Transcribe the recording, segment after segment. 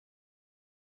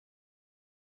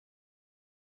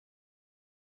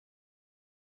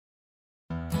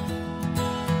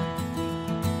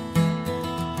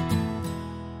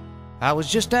I was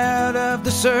just out of the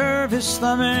service,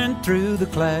 thumbing through the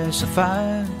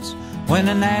classifieds, when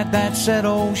an ad that said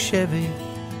old Chevy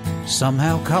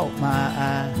somehow caught my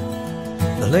eye.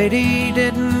 The lady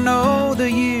didn't know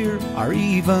the year or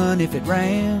even if it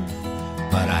ran,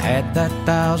 but I had that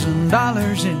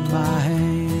 $1,000 in my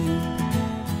hand.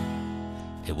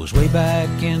 It was way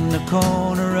back in the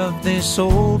corner of this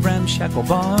old ramshackle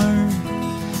barn,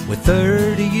 with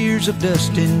 30 years of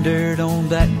dust and dirt on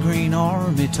that green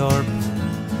army tarp.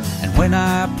 And when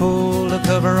I pulled the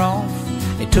cover off,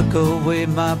 it took away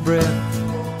my breath.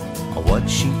 What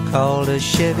she called a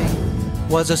Chevy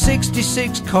was a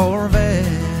 '66 Corvette.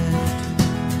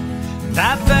 And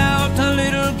I felt a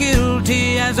little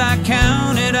guilty as I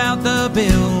counted out the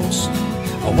bills.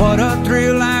 What a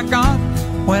thrill I got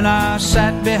when I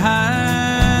sat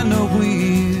behind the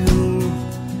wheel.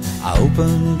 I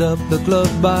opened up the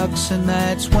glove box and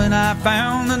that's when I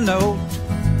found the note.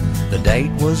 The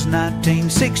date was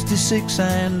 1966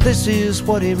 and this is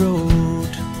what he wrote.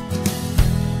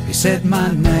 He said,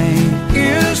 "My name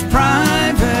is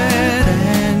Private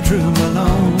Andrew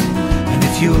Malone, and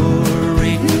if you're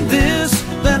reading this,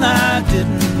 then I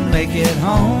didn't make it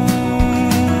home.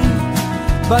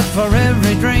 But for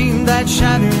every dream that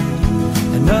shattered,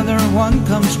 another one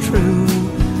comes true.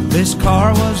 This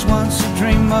car was once a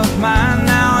dream of mine,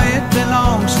 now it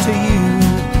belongs to you.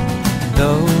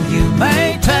 Though you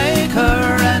may take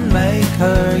her and make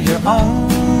her your own,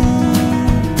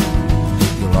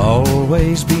 you'll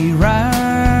always be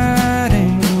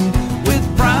riding with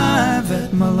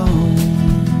Private Malone."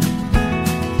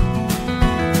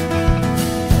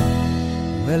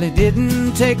 Well, it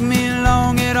didn't take me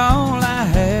long at all, I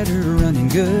had her running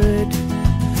good.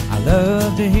 I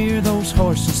love to hear those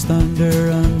horses thunder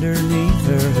underneath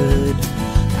her hood.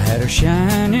 I had her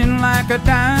shining like a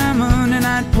diamond and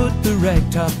I'd put the rag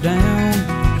top down.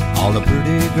 All the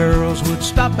pretty girls would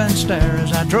stop and stare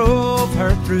as I drove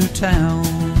her through town.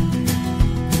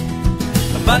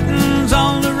 The buttons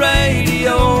on the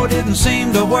radio didn't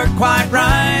seem to work quite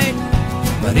right,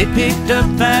 but it picked up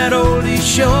that oldies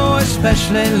show,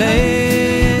 especially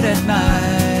late at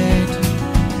night.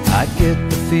 I'd get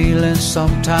the feeling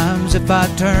sometimes if I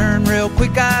turned real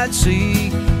quick I'd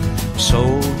see a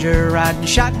soldier riding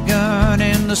shotgun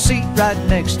in the seat right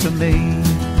next to me.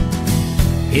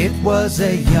 It was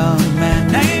a young man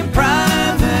named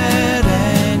Private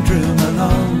Andrew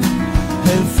Malone,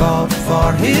 who fought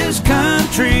for his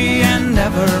country and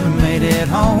never made it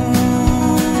home.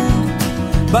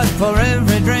 But for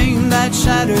every dream that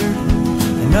shattered,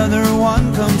 another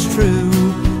one comes true.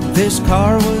 This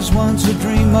car was once a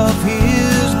dream of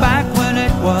his back when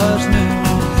it was new.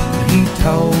 He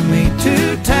told me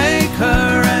to take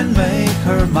her and make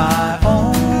her my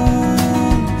own,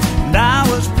 and I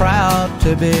was proud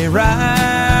to be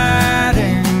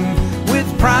riding with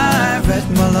Private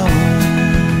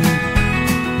Malone.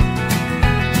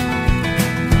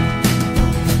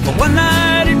 But one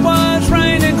night it was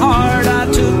raining hard, I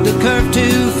took the curve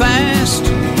too fast.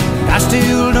 I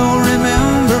still don't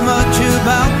remember much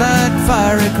about that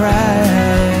fiery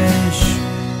crash,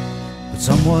 but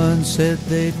someone said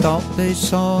they thought they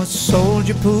saw a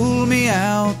soldier pull me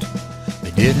out.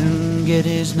 They didn't get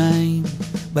his name,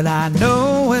 but I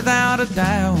know without a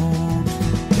doubt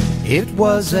it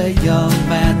was a young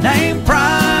man named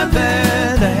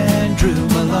Private Andrew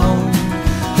Malone,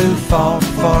 who fought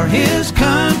for his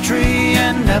country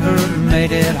and never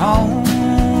made it home.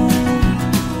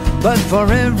 But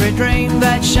for every dream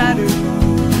that shattered,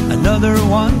 another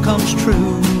one comes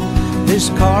true. This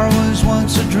car was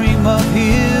once a dream of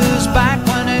his back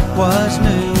when it was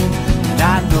new. And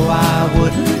I know I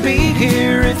wouldn't be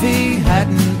here if he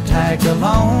hadn't tagged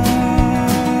along.